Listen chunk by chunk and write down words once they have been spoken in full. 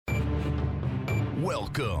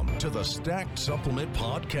Welcome to the Stacked Supplement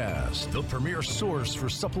Podcast, the premier source for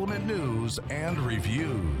supplement news and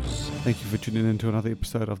reviews. Thank you for tuning in to another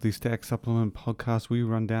episode of the Stacked Supplement Podcast. We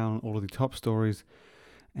run down all of the top stories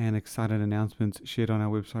and exciting announcements shared on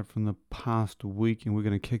our website from the past week, and we're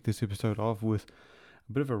going to kick this episode off with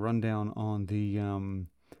a bit of a rundown on the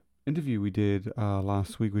interview we did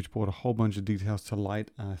last week, which brought a whole bunch of details to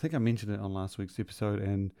light. I think I mentioned it on last week's episode,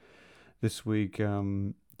 and this week,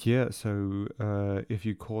 if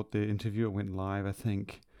you caught the interview, it went live, I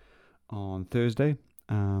think, on Thursday.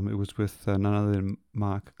 It was with none other than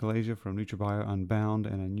Mark Glazier from NutraBio Unbound,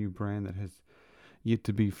 and a new brand that has yet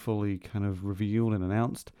to be fully kind of revealed and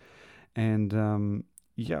announced. And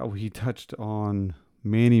he touched on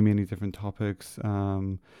many different topics,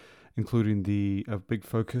 including a big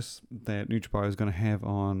focus that NutraBio is going to have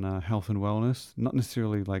on health and wellness. Not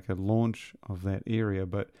necessarily like a launch of that area,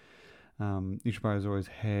 but NutraBio has always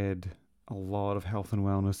had a lot of health and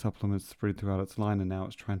wellness supplements spread throughout its line, and now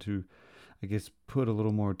it's trying to, I guess, put a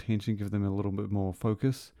little more attention, give them a little bit more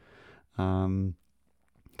focus, kind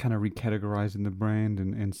of recategorizing the brand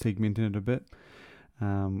and segmenting it a bit,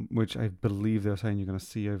 which I believe they're saying you're going to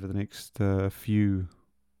see over the next few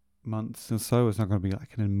months or so. It's not going to be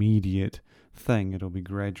like an immediate thing. It'll be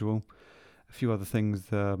gradual. A few other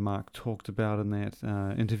things Mark talked about in that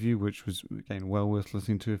interview, which was, again, well worth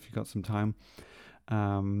listening to if you got some time,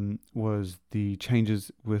 was the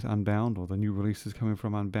changes with Unbound, or the new releases coming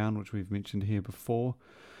from Unbound, which we've mentioned here before,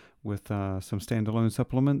 with some standalone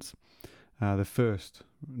supplements, the first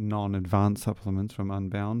non-advanced supplements from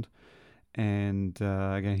Unbound. And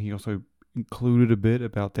again, he also included a bit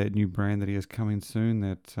about that new brand that he has coming soon,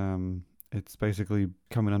 that it's basically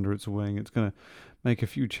coming under its wing. It's going to make a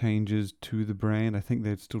few changes to the brand. I think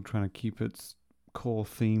they're still trying to keep its core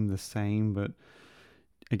theme the same, but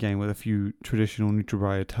again, with a few traditional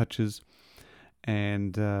NutraBio touches.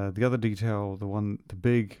 And the other detail, the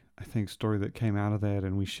big, I think, story that came out of that,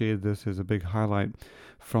 and we shared this as a big highlight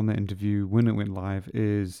from the interview when it went live,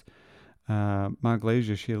 is Mark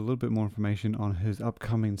Glazier shared a little bit more information on his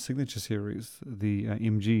upcoming signature series, the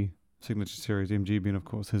MG signature series, MG being, of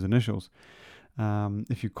course, his initials.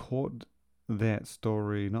 If you caught that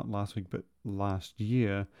story, not last week, but last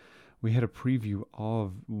year, we had a preview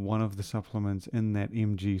of one of the supplements in that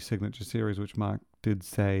MG signature series, which Mark did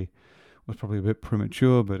say was probably a bit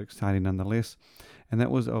premature, but exciting nonetheless. And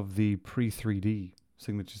that was of the pre-3D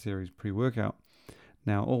signature series pre-workout.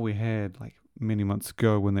 Now, all we had, like many months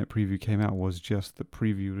ago when that preview came out, was just the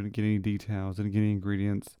preview. Didn't get any details, didn't get any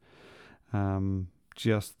ingredients,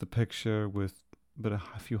 just the picture with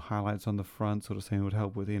a few highlights on the front, sort of saying it would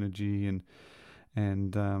help with energy and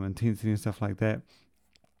intensity and stuff like that.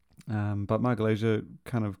 But Mark Glazier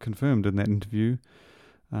kind of confirmed in that interview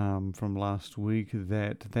from last week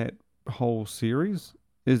that whole series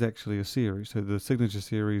is actually a series. So the signature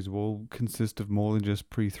series will consist of more than just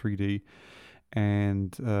pre-3D,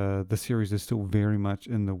 and the series is still very much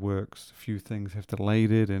in the works. A few things have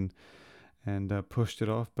delayed it and pushed it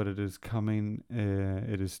off, but it is coming.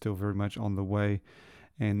 It is still very much on the way.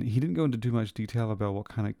 And he didn't go into too much detail about what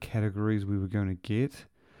kind of categories we were going to get,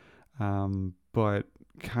 but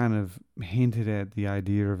kind of hinted at the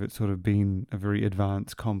idea of it sort of being a very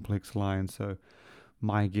advanced, complex line. So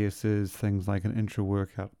my guess is things like an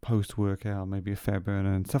intra-workout, post-workout, maybe a fat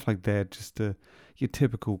burner and stuff like that, just your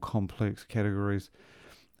typical complex categories.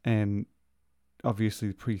 And obviously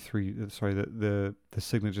the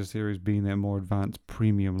signature series being that more advanced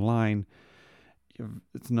premium line,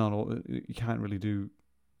 it's not all, you can't really do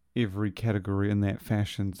every category in that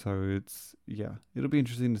fashion. So it'll be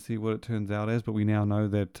interesting to see what it turns out as, but we now know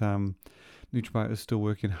that NutraBio is still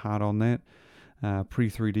working hard on that.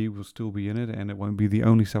 Pre-3D will still be in it, and it won't be the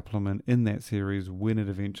only supplement in that series when it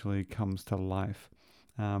eventually comes to life.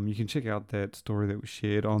 You can check out that story that was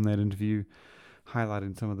shared on that interview,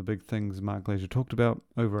 highlighting some of the big things Mark Glazier talked about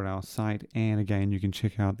over at our site. And again, you can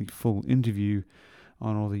check out the full interview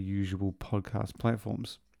on all the usual podcast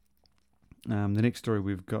platforms. The next story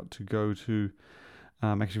we've got to go to,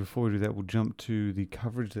 actually before we do that, we'll jump to the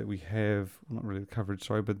coverage that we have, well, not really the coverage,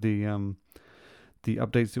 sorry, but the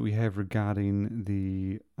updates that we have regarding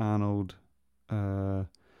the Arnold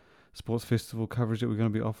Sports Festival coverage that we're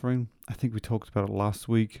going to be offering. I think we talked about it last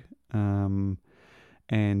week. And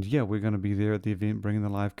we're going to be there at the event, bringing the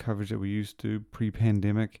live coverage that we used to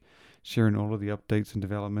pre-pandemic, sharing all of the updates and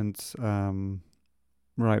developments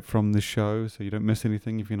right from the show, so you don't miss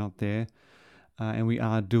anything if you're not there. And we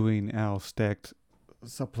are doing our Stacked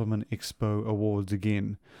Supplement Expo Awards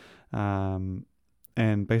again. And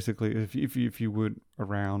basically, if you weren't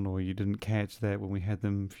around or you didn't catch that when we had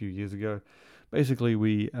them a few years ago, basically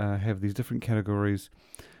we have these different categories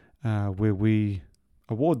where we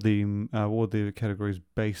award the categories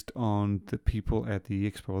based on the people at the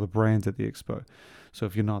expo or the brands at the expo. So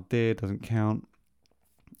if you're not there, it doesn't count.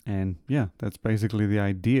 And yeah, that's basically the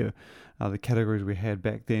idea. The categories we had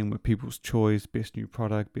back then were People's Choice, Best New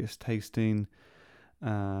Product, Best Tasting,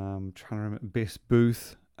 trying to remember, Best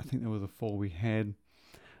Booth. I think there were the 4 we had.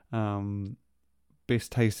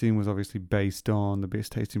 Best Tasting was obviously based on the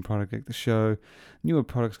best tasting product at the show. Newer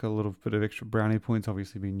products got a little bit of extra brownie points,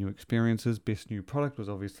 obviously being new experiences. Best New Product was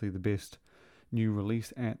obviously the best new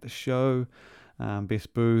release at the show.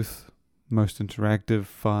 Best Booth, most interactive,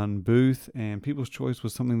 fun booth. And People's Choice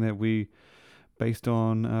was something that we based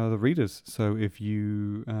on the readers. So if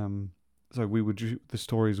you, we would do the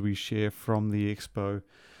stories we share from the expo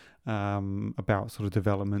about sort of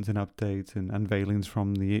developments and updates and unveilings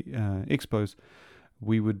from the expos.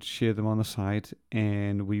 We would share them on the site,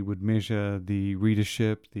 and we would measure the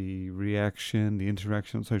readership, the reaction, the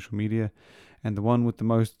interaction on social media, and the one with the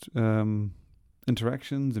most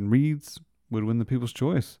interactions and reads would win the People's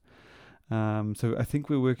Choice. So I think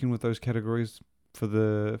we're working with those categories for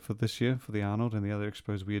this year for the Arnold and the other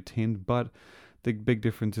expos we attend. But the big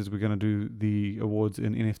difference is we're going to do the awards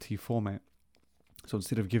in NFT format. So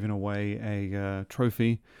instead of giving away a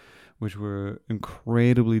trophy, which were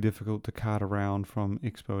incredibly difficult to cart around from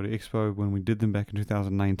expo to expo when we did them back in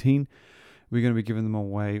 2019, we're going to be giving them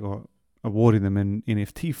away or awarding them in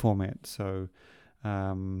NFT format. So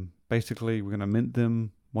basically, we're going to mint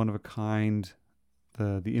them one of a kind.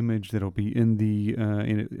 The image that'll be in the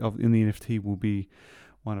NFT will be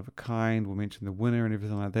one of a kind. We'll mention the winner and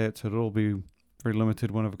everything like that. So it'll all be very limited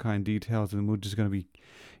one of a kind details, and we're just going to be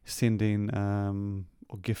sending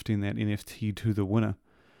or gifting that NFT to the winner.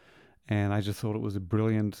 And I just thought it was a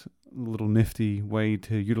brilliant little nifty way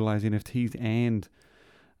to utilize NFTs and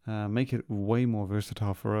make it way more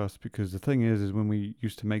versatile for us. Because the thing is when we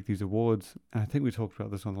used to make these awards, and I think we talked about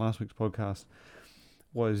this on last week's podcast,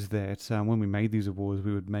 was that when we made these awards,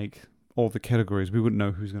 we would make all the categories. We wouldn't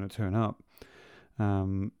know who's going to turn up.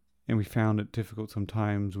 And we found it difficult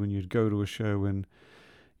sometimes when you'd go to a show and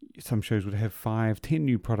some shows would have 5, 10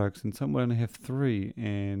 new products and some would only have 3.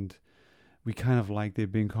 And we kind of like there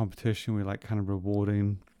being competition. We like kind of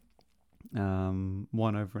rewarding one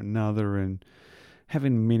over another and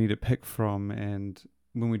having many to pick from. And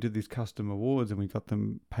when we did these custom awards and we got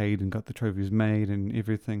them paid and got the trophies made and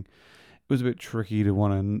everything, it was a bit tricky to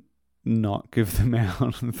want to not give them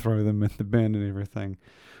out and throw them in the bin and everything.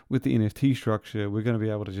 With the NFT structure, we're going to be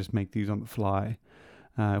able to just make these on the fly.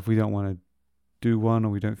 If we don't want to do one or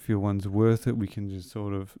we don't feel one's worth it, we can just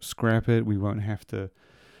sort of scrap it. We won't have to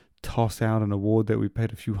toss out an award that we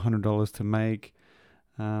paid a few $100s to make.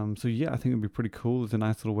 So yeah, I think it'll be pretty cool. It's a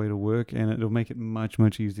nice little way to work, and it'll make it much,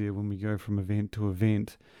 much easier when we go from event to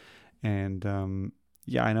event. And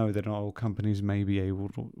yeah, I know that not all companies may be able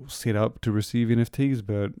to set up to receive NFTs,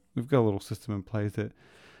 but we've got a little system in place that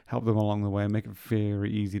help them along the way and make it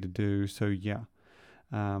very easy to do. So yeah,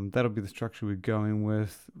 that'll be the structure we're going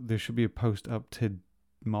with. There should be a post up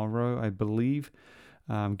tomorrow, I believe,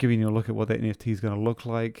 giving you a look at what that NFT is going to look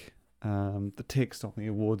like, the text on the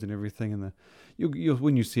awards and everything, and you'll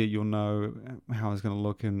when you see it, you'll know how it's going to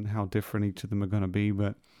look and how different each of them are going to be.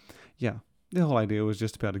 But yeah, the whole idea was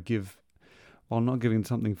just about to give, while not giving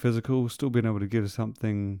something physical, still being able to give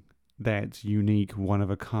something that's unique, one of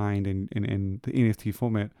a kind, in the NFT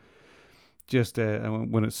format. Just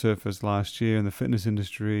when it surfaced last year in the fitness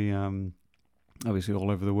industry, obviously all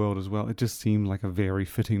over the world as well, it just seemed like a very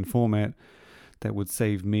fitting format that would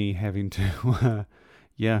save me having to,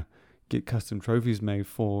 get custom trophies made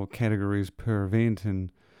for categories per event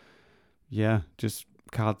and, just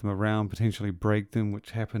cart them around, potentially break them,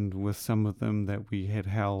 which happened with some of them that we had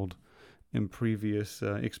held in previous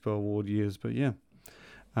Expo Award years. But you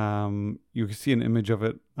can see an image of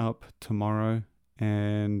it up tomorrow,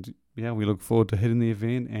 and we look forward to hitting the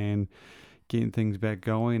event and getting things back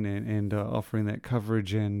going and offering that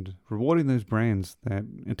coverage and rewarding those brands that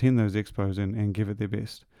attend those expos and give it their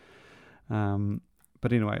best.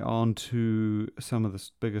 But anyway, on to some of the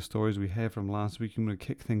bigger stories we have from last week. I'm going to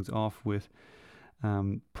kick things off with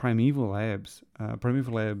Primeval Labs.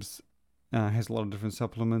 Primeval Labs has a lot of different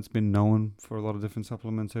supplements, been known for a lot of different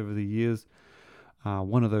supplements over the years.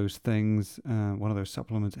 One of those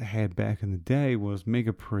supplements it had back in the day was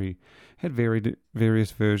Mega-Pre. Had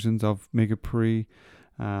various versions of Mega-Pre,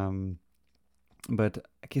 but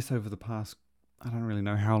I guess over the past, I don't really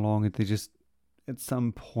know how long, they just, at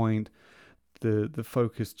some point, the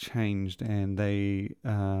focus changed and they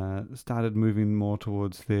started moving more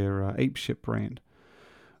towards their Apeshit brand,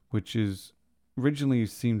 which is originally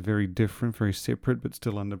seemed very different, very separate, but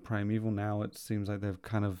still under Primeval. Now it seems like they've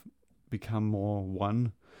kind of become more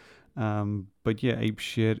one. But yeah, Ape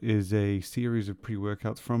Shit is a series of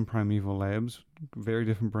pre-workouts from Primeval Labs. Very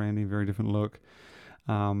different branding, very different look.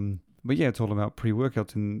 But yeah, it's all about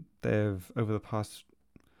pre-workouts, and they've, over the past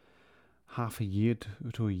half a year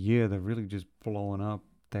to a year, they've really just blown up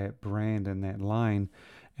that brand and that line,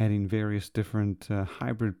 adding various different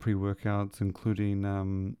hybrid pre-workouts,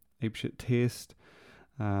 including Ape Shit Test.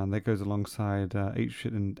 That goes alongside Ape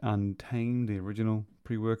Shit and Untamed, the original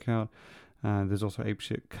pre-workout. There's also Ape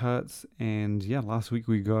Shit Cuts, and yeah, last week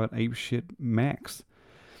we got Ape Shit Max.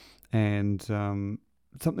 And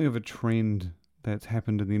something of a trend that's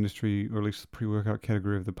happened in the industry, or at least the pre-workout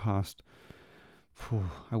category of the past,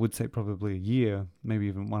 I would say probably a year, maybe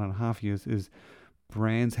even 1.5 years, is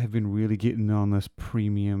brands have been really getting on this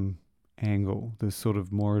premium angle, this sort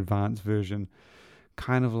of more advanced version.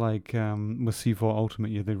 Kind of like with C4 Ultimate,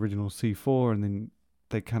 you had the original C4, and then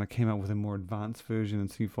they kind of came out with a more advanced version in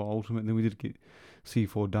C4 Ultimate. And then we did get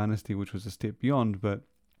C4 Dynasty, which was a step beyond, but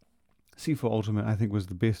C4 Ultimate, I think, was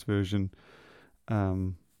the best version,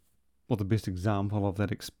 or the best example of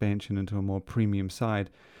that expansion into a more premium side.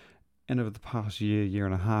 And over the past year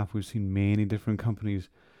and a half, we've seen many different companies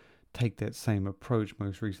take that same approach.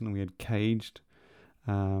 Most recently, we had Caged,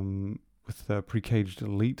 with the Pre-Caged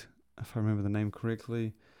Elite, if I remember the name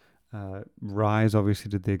correctly. Rise obviously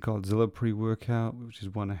did their Godzilla pre-workout, which is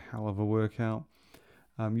one hell of a workout.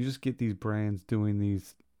 You just get these brands doing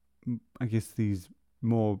these, I guess, these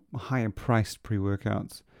more higher priced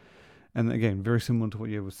pre-workouts. And again, very similar to what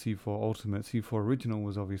you have with C4 Ultimate. C4 Original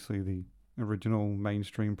was obviously the original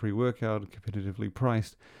mainstream pre-workout, competitively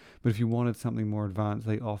priced. But if you wanted something more advanced,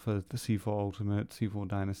 they offer the C4 Ultimate, C4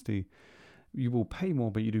 Dynasty. You will pay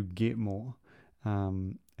more, but you do get more.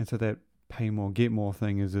 And so that pay more, get more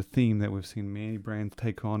thing is a theme that we've seen many brands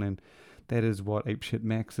take on, and that is what Ape Shit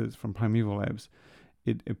Max is from Primeval Labs.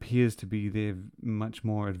 It appears to be their much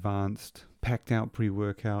more advanced, packed out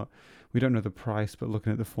pre-workout. We don't know the price, but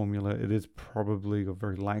looking at the formula, it is probably or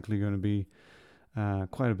very likely going to be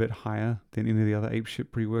quite a bit higher than any of the other Ape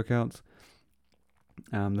Shit pre-workouts.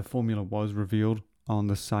 The formula was revealed on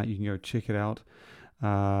the site. You can go check it out.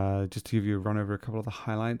 Just to give you a run over a couple of the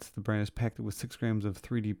highlights, the brand is packed with 6 grams of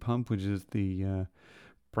 3D Pump, which is the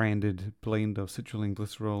branded blend of citrulline,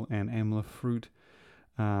 glycerol, and amla fruit.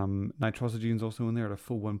 Nitrosamine is also in there at a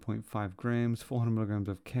full 1.5 grams, 400 milligrams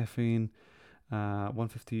of caffeine,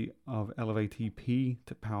 150 of Elevate ATP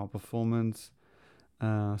to power performance,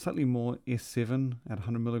 slightly more S7 at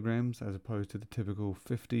 100 milligrams as opposed to the typical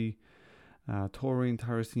 50. Taurine,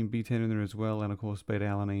 tyrosine, beta in there as well, and of course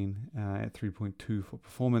beta-alanine at 3.2 for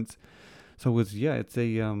performance. So it's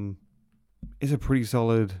a pretty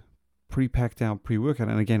solid, pretty packed out pre-workout.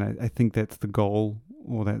 And again, I think that's the goal,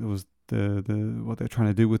 or that was the what they're trying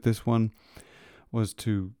to do with this one, was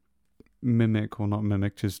to mimic, or not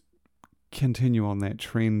mimic, just continue on that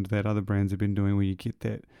trend that other brands have been doing, where you get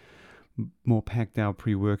that more packed out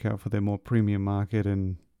pre-workout for their more premium market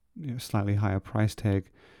and slightly higher price tag.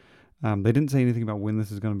 They didn't say anything about when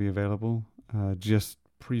this is going to be available. Just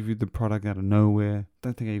previewed the product out of nowhere.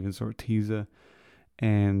 Don't think I even saw a teaser.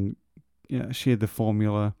 And shared the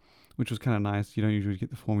formula, which was kind of nice. You don't usually get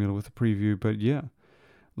the formula with a preview, but yeah,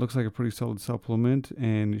 looks like a pretty solid supplement,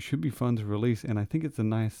 and it should be fun to release. And I think it's a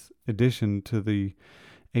nice addition to the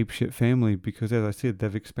Ape Shit family, because as I said,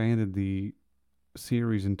 they've expanded the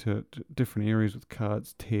series into different areas with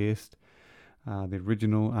Cuts, Test, the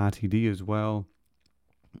original RTD as well.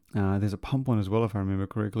 There's a pump one as well, if I remember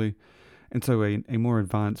correctly. And so a more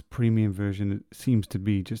advanced premium version, it seems to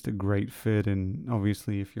be just a great fit. And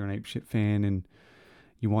obviously, if you're an Ape Shit fan and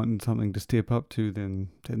you want something to step up to, then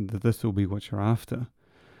this will be what you're after.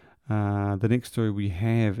 The next story we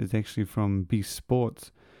have is actually from Beast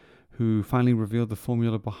Sports, who finally revealed the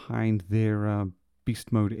formula behind their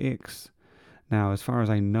Beast Mode X. Now, as far as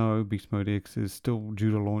I know, Beast Mode X is still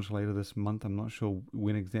due to launch later this month. I'm not sure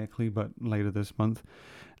when exactly, but later this month.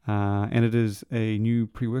 And it is a new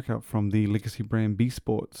pre-workout from the legacy brand Beast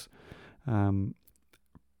Sports.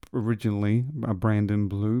 Originally a brand in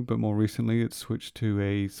blue, but more recently it's switched to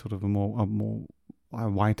a sort of a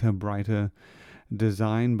whiter, brighter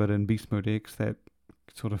design. But in Beast Mode X, that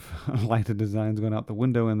sort of lighter design's gone out the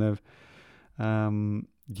window, and they've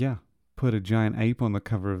put a giant ape on the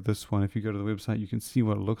cover of this one. If you go to the website, you can see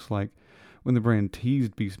what it looks like. When the brand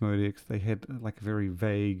teased Beast Mode X, they had like a very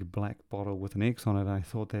vague black bottle with an X on it. I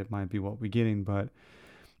thought that might be what we're getting, but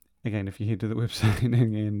again, if you head to the website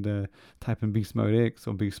and type in Beast Mode X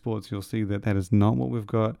or Beast Sports, you'll see that that is not what we've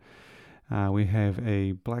got. We have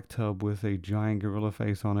a black tub with a giant gorilla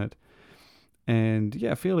face on it, And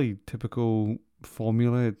yeah, fairly typical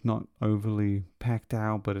formula. It's not overly packed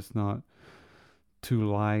out, but it's not too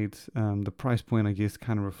light. The price point, I guess,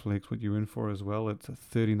 kind of reflects what you're in for as well. It's a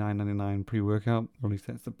 $39.99 pre-workout, or at least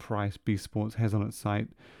that's the price Beast Sports has on its site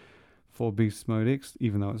for Beast Mode X,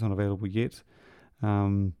 even though it's not available yet.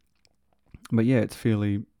 But yeah, it's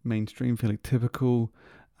fairly mainstream, fairly typical.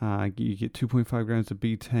 You get 2.5 grams of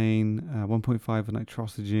betaine, 1.5 of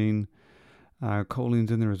nitrosogene,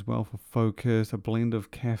 choline's in there as well for focus, a blend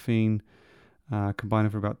of caffeine,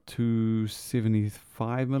 combining for about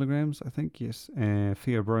 275 milligrams, I think, yes.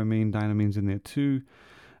 Theobromine, dynamine's in there too.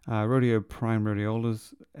 Rodeo Prime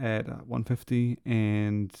rhodiolas at 150,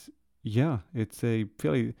 and yeah, it's a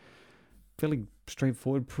fairly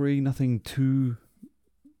straightforward nothing too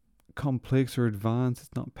complex or advanced.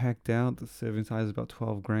 It's not packed out. The serving size is about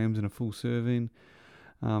 12 grams in a full serving.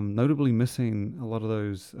 Notably missing a lot of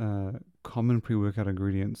those common pre-workout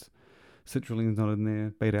ingredients. Citrulline's not in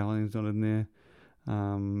there. Beta-alanine's not in there.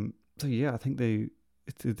 So yeah, I think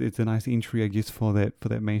it's a nice entry, I guess, for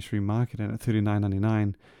that mainstream market, and at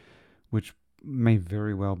 $39.99, which may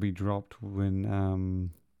very well be dropped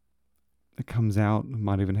when it comes out. It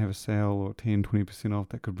might even have a sale or 10-20% off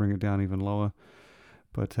that could bring it down even lower.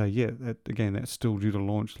 But yeah, that's still due to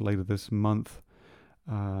launch later this month,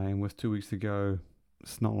 and with 2 weeks to go,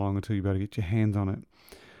 it's not long until you're able to get your hands on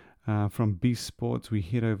it. From Beast Sports, we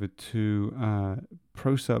head over to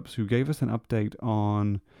ProSups, who gave us an update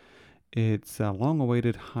on its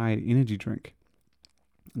long-awaited Hyde energy drink.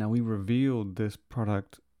 Now, we revealed this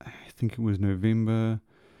product, I think it was November,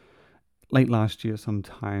 late last year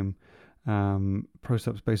sometime.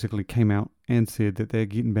 ProSups basically came out and said that they're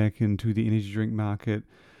getting back into the energy drink market,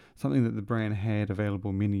 something that the brand had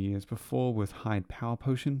available many years before with Hyde Power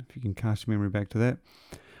Potion, if you can cast your memory back to that.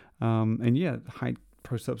 And yeah, Hyde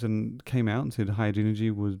ProSups came out and said Hyde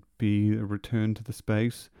Energy would be a return to the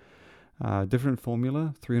space. Different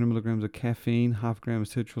formula, 300 milligrams of caffeine, half gram of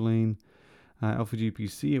citrulline, alpha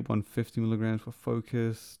GPC at 150 milligrams for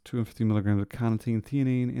focus, 250 milligrams of carnitine,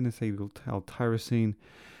 theanine, N-acetyl-tyrosine,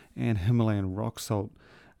 and Himalayan rock salt.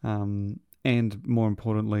 And more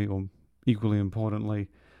importantly, or equally importantly,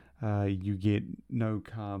 you get no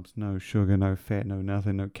carbs, no sugar, no fat, no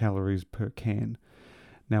nothing, no calories per can.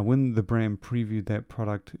 Now, when the brand previewed that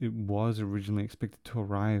product, it was originally expected to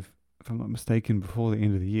arrive, if I'm not mistaken, before the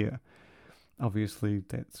end of the year. Obviously,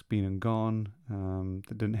 that's been and gone.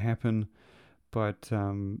 That didn't happen. But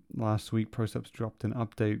last week, ProSups dropped an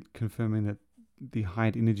update confirming that the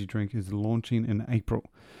Hyde energy drink is launching in April.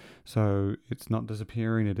 So it's not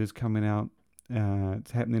disappearing. It is coming out.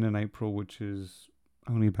 It's happening in April, which is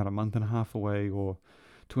only about a month and a half away, or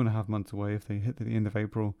 2.5 months away if they hit the end of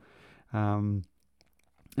April.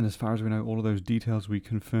 And as far as we know, all of those details we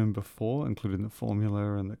confirmed before, including the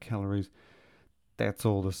formula and the calories, that's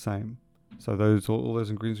all the same. So all those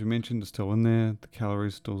ingredients we mentioned are still in there. The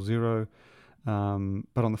calories still 0. But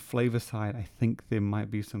on the flavor side, I think there might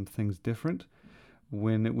be some things different.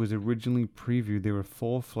 When it was originally previewed, there were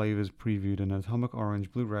 4 flavors previewed: an atomic orange,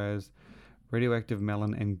 blue raz, radioactive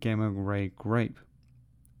melon, and gamma ray grape.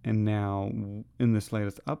 And now, in this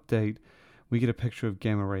latest update, we get a picture of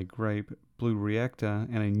gamma ray grape, blue reactor,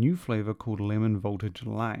 and a new flavor called lemon voltage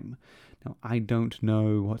lime. Now, I don't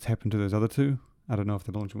know what's happened to those other 2. I don't know if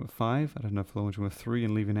they're launching with 5. I don't know if they're launching with 3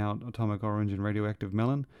 and leaving out atomic orange and radioactive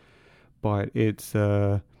melon. But it's,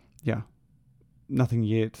 nothing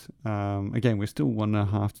yet. Again, we're still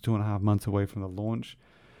 1.5 to 2.5 months away from the launch.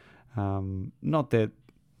 Not that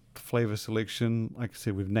flavor selection, like I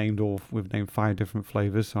said, we've named 5 different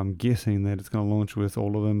flavors, so I'm guessing that it's going to launch with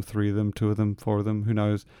all of them, 3 of them, 2 of them, 4 of them, who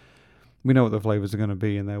knows. We know what the flavors are going to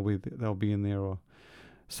be, and they'll be in there, or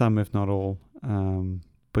some, if not all.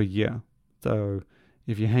 But yeah, so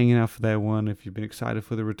if you're hanging out for that one, if you've been excited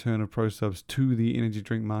for the return of ProSups to the energy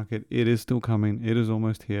drink market, it is still coming. It is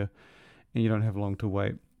almost here, and you don't have long to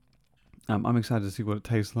wait. I'm excited to see what it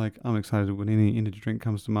tastes like. I'm excited when any energy drink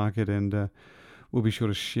comes to market, and we'll be sure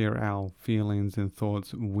to share our feelings and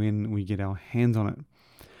thoughts when we get our hands on it.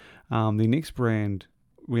 The next brand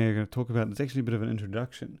we are going to talk about is actually a bit of an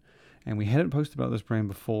introduction, and we hadn't posted about this brand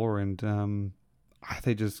before, and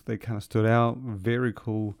they kind of stood out. Very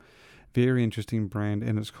cool, very interesting brand,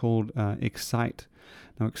 and it's called Excite.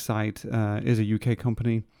 Now, Excite is a UK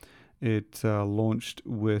company. It launched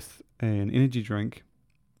with an energy drink,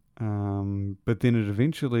 but then it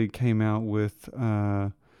eventually came out with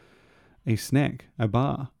a snack, a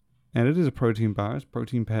bar. And it is a protein bar. It's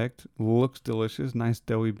protein packed, looks delicious, nice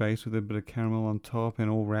doughy base with a bit of caramel on top, and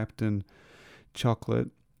all wrapped in chocolate.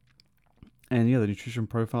 And yeah, the nutrition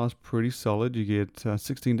profile is pretty solid. You get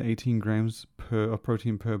 16 to 18 grams of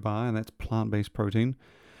protein per bar, and that's plant-based protein.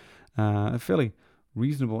 A fairly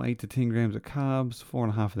reasonable 8 to 10 grams of carbs,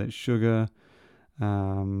 4.5 of that sugar,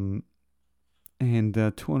 and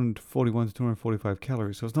 241 to 245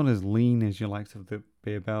 calories. So it's not as lean as your likes of the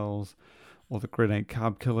Bear Bells or the Grid 8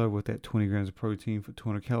 Carb Killer with that 20 grams of protein for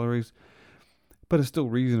 200 calories, but it's still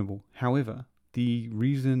reasonable. However, the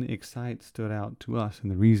reason Excite stood out to us and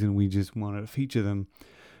the reason we just wanted to feature them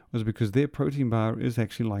was because their protein bar is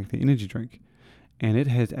actually like the energy drink, and it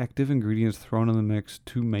has active ingredients thrown in the mix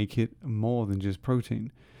to make it more than just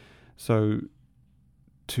protein. So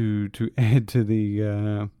to add to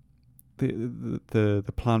the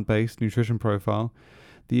plant-based nutrition profile,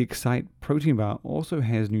 the Excite protein bar also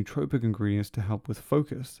has nootropic ingredients to help with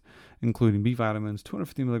focus, including B vitamins,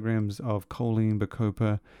 250 milligrams of choline,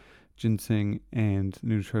 bacopa, ginseng, and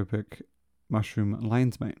nootropic mushroom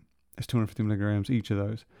lion's mane. It's 250 milligrams each of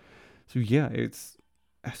those. So yeah, it's,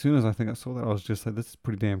 as soon as I think I saw that, I was just like, this is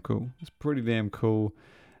pretty damn cool. It's pretty damn cool.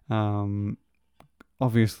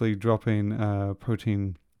 Obviously, dropping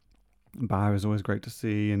protein bar is always great to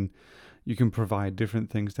see, and you can provide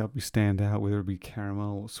different things to help you stand out, whether it be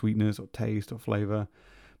caramel or sweetness or taste or flavor.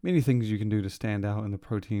 Many things you can do to stand out in the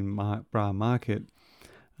protein bar market,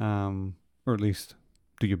 or at least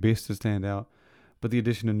do your best to stand out. But the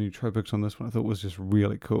addition of nootropics on this one I thought was just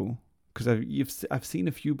really cool, because I've seen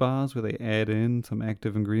a few bars where they add in some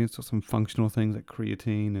active ingredients or some functional things like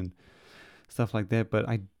creatine and stuff like that, but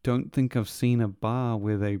I don't think I've seen a bar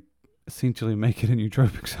where they essentially make it a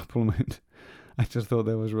nootropic supplement. I just thought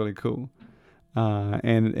that was really cool,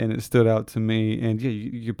 and it stood out to me. And yeah,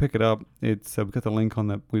 you pick it up. It's we've got the link on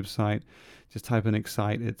the website. Just type in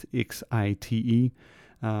Excite. It's XITE.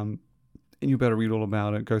 And you better read all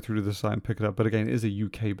about it, go through to the site and pick it up. But again, it is a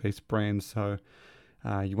UK-based brand, so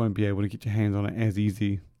you won't be able to get your hands on it as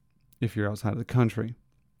easy if you're outside of the country.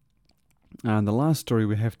 And the last story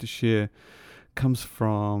we have to share comes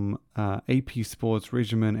from AP Sports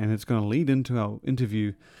Regimen, and it's going to lead into our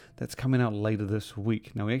interview that's coming out later this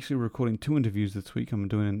week. Now, we're actually recording 2 interviews this week. I'm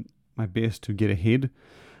doing my best to get ahead.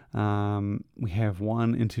 We have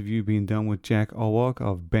one interview being done with Jack Owak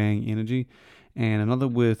of Bang Energy, and another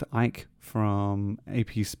with Ike from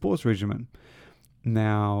AP Sports Regimen.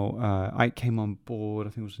 Now, Ike came on board, I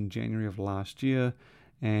think it was in January of last year,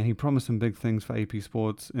 and he promised some big things for AP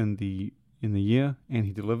Sports in the year, and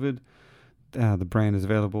he delivered. The brand is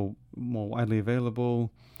available, more widely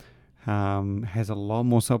available, has a lot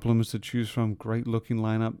more supplements to choose from, great looking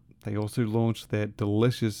lineup. They also launched that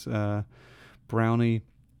delicious brownie.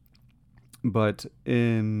 But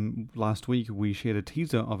in last week, we shared a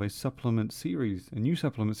teaser of a new supplement series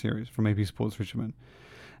from AP Sports Regimen.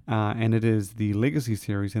 And it is the Legacy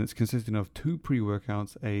series, and it's consisting of 2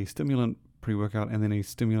 pre-workouts, a stimulant pre-workout, and then a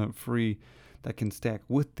stimulant-free that can stack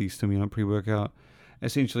with the stimulant pre-workout,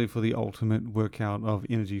 essentially for the ultimate workout of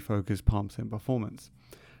energy, focus, pumps, and performance.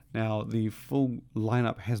 Now, the full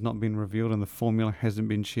lineup has not been revealed and the formula hasn't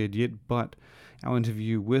been shared yet, but our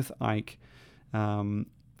interview with Ike,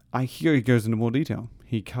 here he goes into more detail.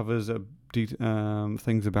 He covers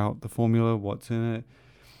things about the formula, what's in it,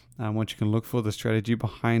 what you can look for, the strategy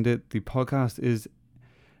behind it. The podcast is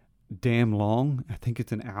damn long. I think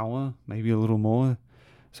it's an hour, maybe a little more.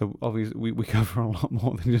 So obviously we cover a lot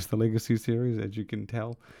more than just the Legacy series, as you can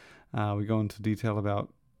tell. We go into detail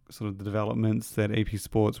about sort of the developments that AP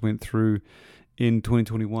Sports went through in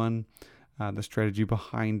 2021, the strategy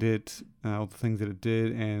behind it, all the things that it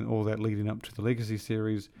did, and all that leading up to the Legacy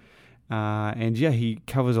series. And yeah, he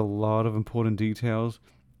covers a lot of important details.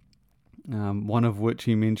 One of which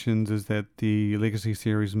he mentions is that the Legacy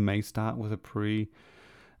series may start with a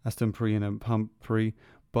stim pre and a pump pre,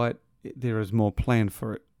 but there is more planned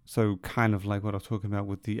for it. So kind of like what I was talking about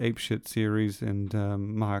with the Apeshit series and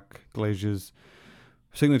Mark Glazier's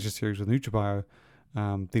signature series with NutraBio,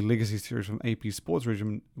 the Legacy series from AP Sports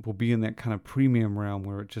Regimen will be in that kind of premium realm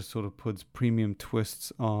where it just sort of puts premium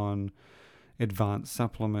twists on advanced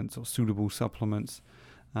supplements or suitable supplements.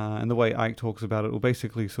 And the way Ike talks about it will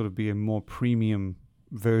basically sort of be a more premium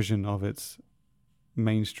version of its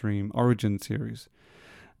mainstream Origin series.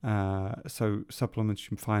 So supplements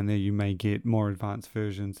you find there, you may get more advanced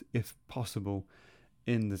versions if possible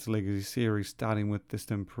in this Legacy series, starting with the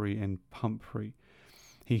Stim Pre and Pump Pre.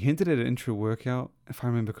 He hinted at an intra workout. If I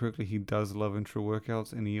remember correctly, he does love intra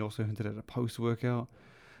workouts, and he also hinted at a post workout.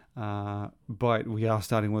 But we are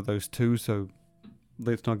starting with those 2, so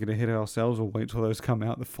let's not get ahead of ourselves. We'll wait till those come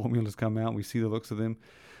out, the formulas come out, we see the looks of them.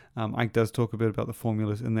 Ike does talk a bit about the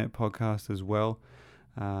formulas in that podcast as well,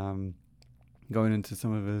 going into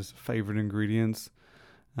some of his favorite ingredients.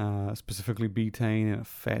 specifically betaine and a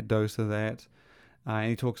fat dose of that. And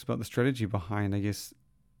he talks about the strategy behind, I guess,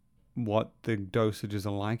 what the dosages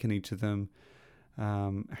are like in each of them,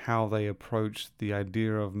 how they approach the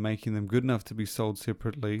idea of making them good enough to be sold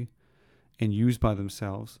separately and used by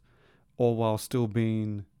themselves, all while still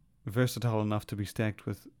being versatile enough to be stacked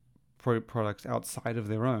with products outside of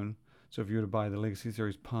their own. So if you were to buy the Legacy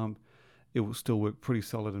Series pump, it will still work pretty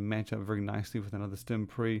solid and match up very nicely with another stim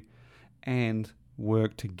pre, and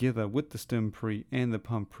work together with the stim pre and the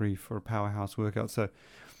pump pre for a powerhouse workout. So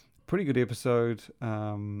pretty good episode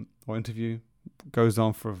or interview. Goes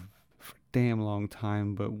on for a damn long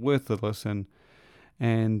time, but worth the listen.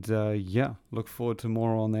 And look forward to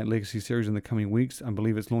more on that Legacy Series in the coming weeks. I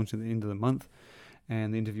believe it's launched at the end of the month,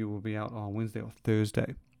 and the interview will be out on Wednesday or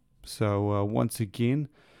Thursday. So once again,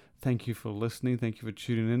 thank you for listening. Thank you for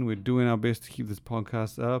tuning in. We're doing our best to keep this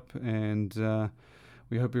podcast up, and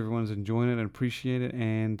we hope everyone's enjoying it and appreciate it.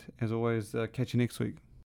 And as always, catch you next week.